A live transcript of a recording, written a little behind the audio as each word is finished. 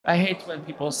I hate when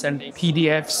people send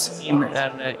PDFs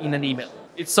in an email.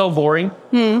 It's so boring.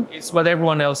 It's what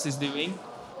everyone else is doing,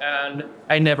 and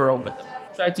I never open them.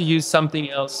 Try to use something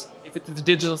else. If it's a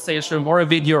digital sales room or a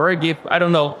video or a GIF, I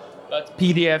don't know. But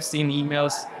PDFs in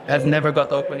emails has never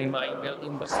got open in my email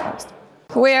inbox.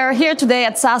 We are here today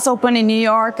at SaaS Open in New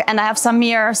York, and I have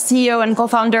Samir, CEO and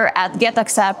co-founder at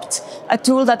GetAccept, a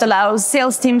tool that allows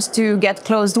sales teams to get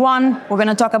closed won. We're going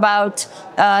to talk about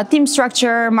team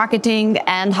structure, marketing,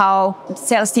 and how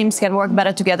sales teams can work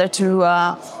better together to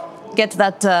get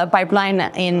that pipeline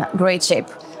in great shape.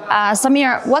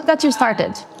 Samir, what got you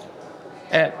started?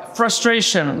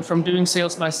 Frustration from doing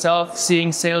sales myself,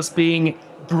 seeing sales being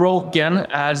broken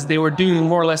as they were doing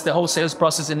more or less the whole sales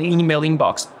process in the email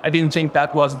inbox. I didn't think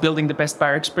that was building the best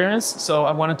buyer experience, so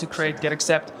I wanted to create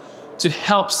GetAccept to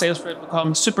help sales reps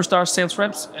become superstar sales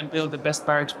reps and build the best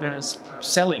buyer experience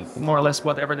selling more or less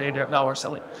whatever they now are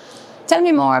selling. Tell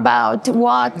me more about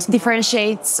what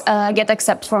differentiates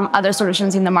GetAccept from other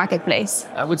solutions in the marketplace.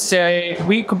 I would say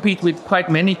we compete with quite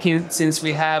many since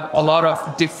we have a lot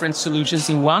of different solutions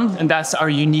in one, and that's our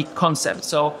unique concept.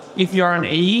 So if you're an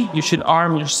AE, you should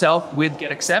arm yourself with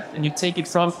GetAccept and you take it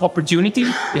from opportunity.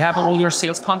 You have all your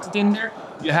sales content in there.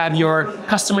 You have your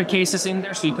customer cases in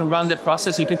there, so you can run the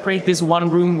process. You can create this one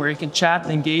room where you can chat,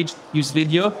 engage, use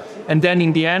video. And then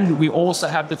in the end, we also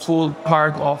have the full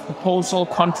part of proposal,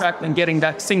 contract, and getting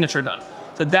that signature done.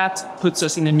 So that puts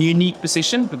us in a unique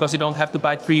position because you don't have to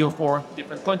buy 3 or 4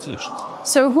 different point solutions.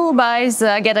 So who buys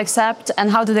GetAccept and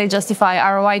how do they justify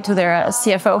ROI to their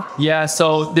CFO? Yeah,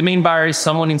 so the main buyer is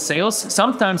someone in sales.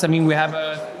 Sometimes, we have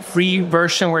a free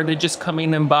version where they just come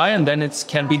in and buy, and then it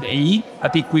can be the AE. I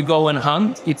think we go and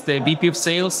hunt. It's the VP of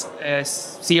sales,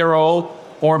 CRO,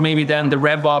 or maybe then the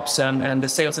RevOps and the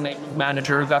sales enablement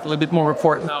manager who got a little bit more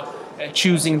report now,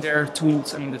 choosing their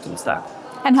tools and the tool stack.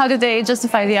 And how do they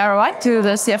justify the ROI to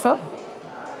the CFO?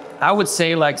 I would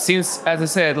say, since, as I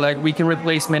said, we can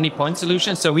replace many point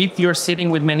solutions. So if you're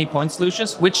sitting with many point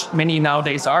solutions, which many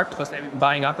nowadays are because they've been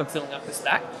buying up and filling up the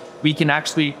stack, we can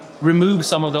actually remove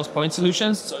some of those point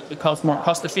solutions so it becomes more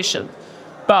cost efficient.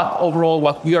 But overall,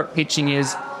 what we are pitching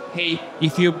is, hey,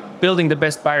 if you're building the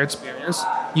best buyer experience,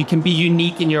 you can be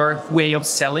unique in your way of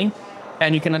selling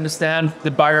and you can understand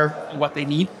the buyer and what they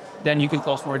need, then you can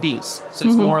close more deals. So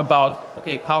it's more about,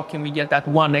 okay, how can we get that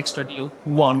one extra deal,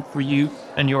 one for you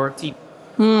and your team?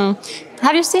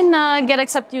 Have you seen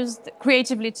GetAccept used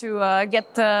creatively to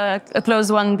get a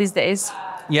closed one these days?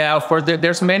 Yeah, of course,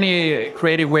 there's many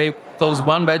creative ways to close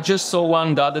one, but I just saw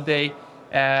one the other day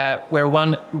where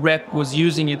one rep was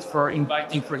using it for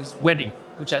inviting for his wedding,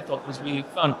 which I thought was really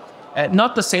fun.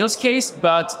 Not the sales case,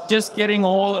 but just getting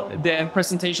all the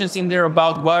presentations in there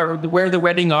about where the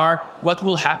wedding are, what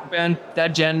will happen, the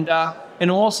agenda,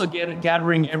 and also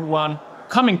gathering everyone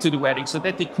coming to the wedding so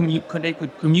that they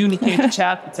could communicate,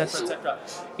 chat, etc.,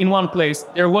 in one place.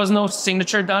 There was no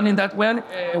signature done in that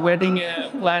wedding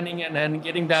planning and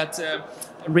getting that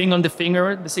ring on the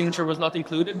finger. The signature was not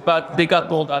included, but they got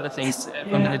all the other things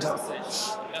from the digital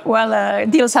stage. Well,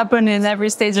 deals happen in every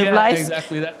stage of life.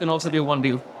 Exactly. That can also be one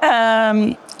deal.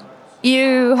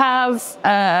 You have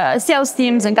sales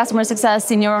teams and customer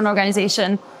success in your own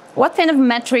organization. What kind of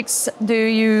metrics do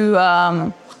you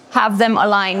have them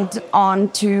aligned on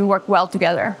to work well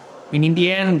together? In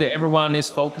the end, everyone is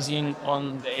focusing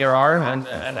on the ARR and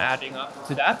adding up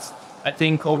to that. I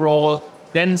think overall,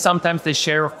 then sometimes they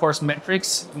share, of course,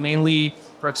 metrics, mainly,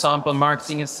 for example,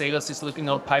 marketing and sales is looking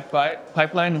at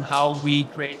pipeline and how we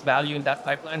create value in that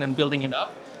pipeline and building it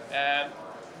up.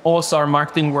 Also, our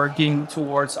marketing working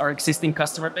towards our existing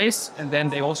customer base. And then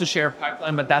they also share a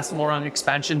pipeline, but that's more on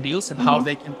expansion deals and how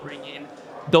they can bring in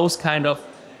those kind of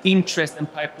interest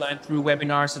and pipeline through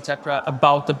webinars, etc.,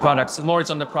 about the products. So more it's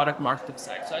on the product marketing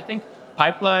side. So I think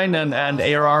pipeline and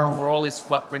ARR overall is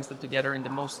what brings them together in the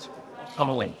most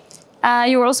common way.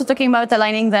 You were also talking about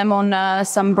aligning them on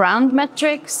some brand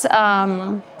metrics.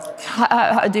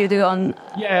 How do you do on?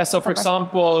 Yeah, so for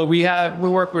example, we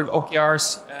work with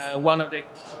OKRs. One of the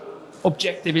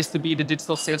objective is to be the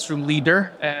digital sales room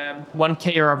leader. One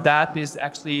KR of that is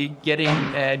actually getting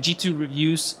G2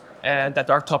 reviews that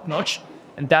are top notch.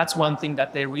 And that's one thing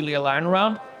that they really align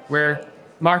around, where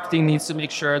marketing needs to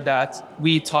make sure that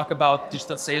we talk about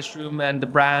digital sales room and the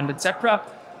brand, etc.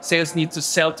 Sales needs to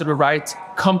sell to the right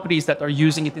companies that are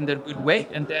using it in a good way.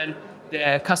 And then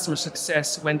the customer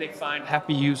success, when they find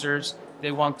happy users,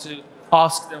 they want to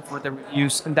ask them for the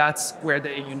reviews. And that's where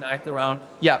they unite around,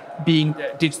 being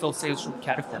the digital sales room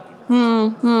category.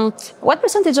 What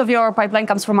percentage of your pipeline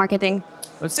comes from marketing?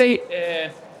 Let's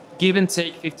say give and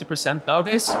take 50%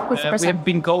 nowadays. 50%. We have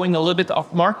been going a little bit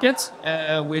off market,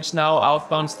 which now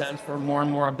outbound stands for more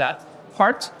and more of that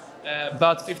part.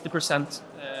 But 50%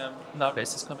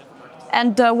 nowadays is coming from market.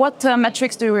 And what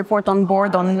metrics do you report on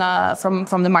board on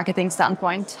from the marketing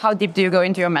standpoint? How deep do you go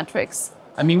into your metrics?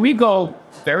 I mean, we go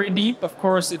very deep. Of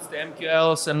course, it's the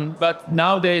MQLs, but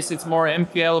nowadays it's more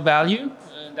MQL value.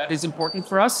 That is important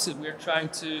for us. We're trying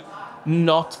to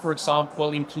not, for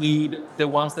example, include the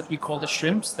ones that we call the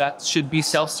shrimps that should be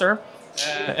self-serve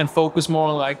and focus more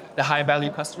on like the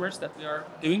high-value customers that we are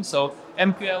doing. So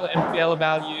MQL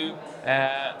value.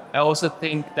 I also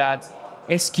think that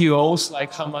SQOs,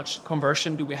 like how much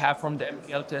conversion do we have from the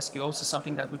MQL to SQOs, is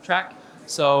something that we track.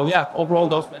 So yeah, overall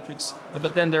those metrics.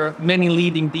 But then there are many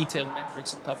leading detailed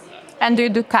metrics on top of that. And do you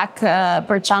do CAC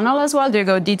per channel as well? Do you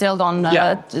go detailed on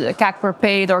CAC per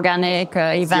paid, organic,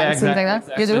 events, things like that?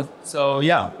 Exactly. You do? So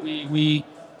yeah,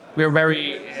 we're very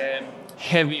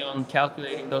heavy on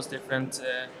calculating those different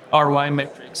ROI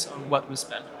metrics on what we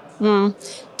spend.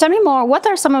 Tell me more, what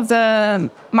are some of the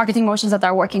marketing motions that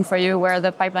are working for you, where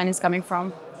the pipeline is coming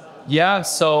from? Yeah,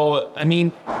 so I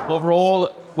mean, overall,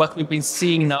 what we've been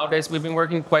seeing nowadays, we've been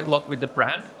working quite a lot with the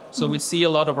brand. So we see a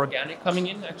lot of organic coming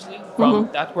in actually from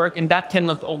that work, and that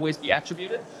cannot always be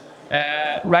attributed.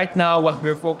 Right now, what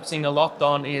we're focusing a lot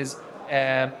on is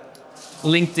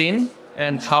LinkedIn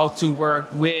and how to work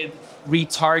with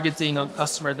retargeting on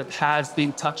customer that has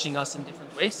been touching us in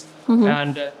different ways.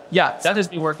 And that has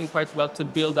been working quite well to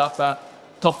build up a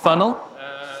top funnel.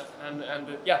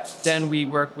 Then we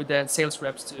work with the sales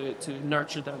reps to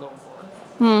nurture them going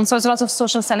forward. So it's a lot of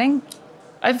social selling?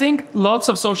 I think lots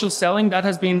of social selling that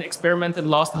has been experimented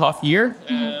last half year,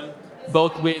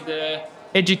 both with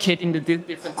educating the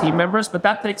different team members, but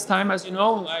that takes time, as you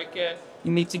know. Like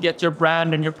you need to get your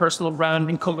brand and your personal brand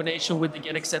in combination with the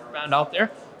GetAccept brand out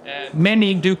there.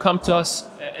 Many do come to us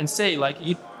and say, like,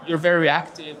 you're very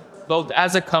active, both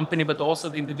as a company but also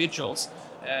the individuals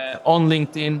on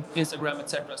LinkedIn, Instagram,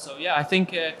 etc. So yeah, I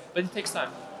think, but it takes time.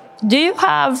 Do you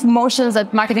have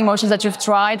marketing motions that you've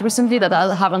tried recently that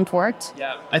haven't worked?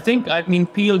 Yeah, I mean,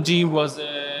 PLG was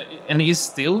and is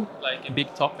still like a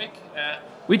big topic.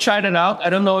 We tried it out. I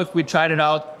don't know if we tried it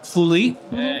out fully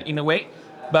in a way,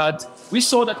 but we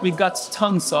saw that we got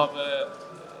tons of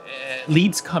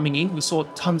leads coming in. We saw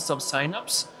tons of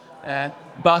signups,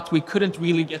 but we couldn't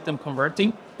really get them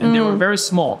converting, and they were very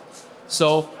small.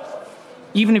 So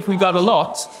even if we got a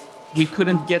lot, we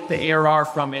couldn't get the ARR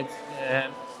from it.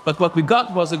 But what we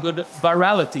got was a good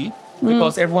virality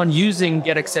because everyone using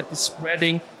GetAccept is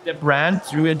spreading the brand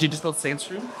through a digital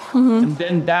sales room. And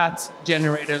then that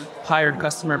generated higher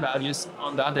customer values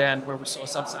on the other end where we saw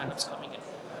some signups coming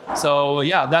in. So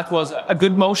yeah, that was a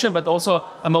good motion, but also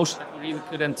a motion that we really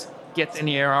couldn't get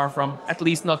any ARR from, at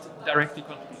least not directly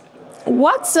contributed.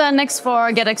 What's next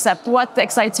for GetAccept? What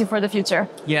excites you for the future?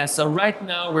 Yeah, so right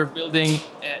now we're building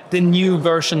the new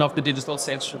version of the digital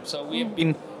sales room. So we've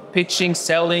been pitching,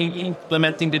 selling,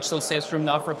 implementing digital sales room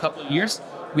now for a couple of years.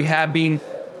 We have been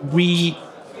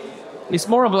it's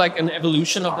more of like an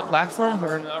evolution of the platform.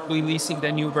 We're now releasing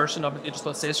the new version of the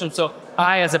digital sales room. So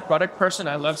I, as a product person,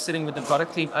 I love sitting with the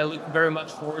product team. I look very much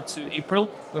forward to April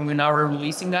when we now are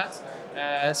releasing that.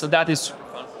 So that is super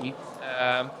fun for me.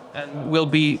 And will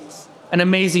be an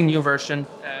amazing new version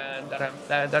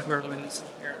that we're releasing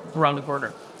here around the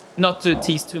corner. Not to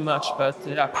tease too much, but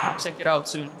check it out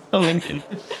soon on LinkedIn.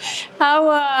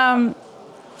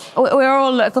 We're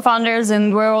all co-founders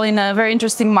and we're all in a very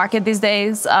interesting market these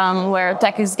days where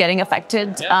tech is getting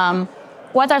affected. Yeah.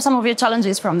 What are some of your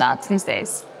challenges from that these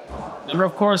days? And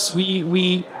of course,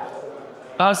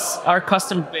 our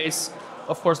customer base,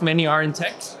 of course, many are in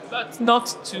tech, but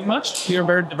not too much. We are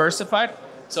very diversified.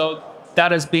 So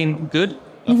that has been good.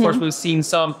 Of course, we've seen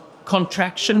some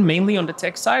contraction mainly on the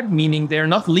tech side, meaning they're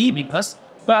not leaving us,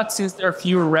 but since there are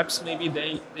fewer reps, maybe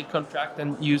they contract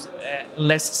and use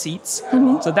less seats.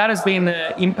 So that has been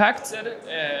impacted.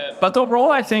 But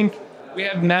overall, I think we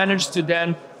have managed to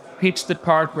then pitch the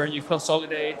part where you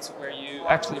consolidate, where you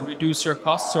actually reduce your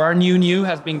costs. So our new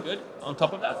has been good on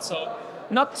top of that. So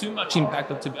not too much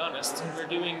impacted, to be honest. We're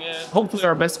doing hopefully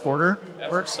our best quarter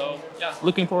ever. So yeah,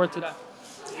 looking forward to that.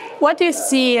 What do you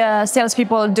see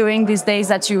salespeople doing these days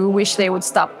that you wish they would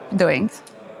stop doing?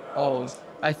 Oh,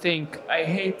 I think I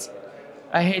hate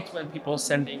when people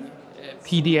sending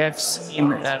PDFs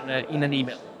in an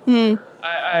email.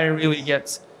 I really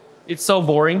get it's so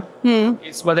boring.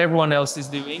 It's what everyone else is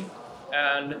doing,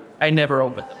 and I never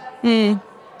open them.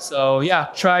 So yeah,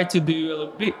 try to be a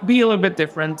little bit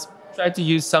different. Try to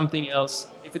use something else.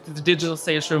 If it's a digital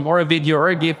sales room or a video or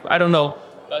a GIF, I don't know.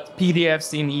 But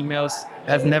PDFs in emails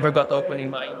has never got open in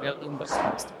my email inbox.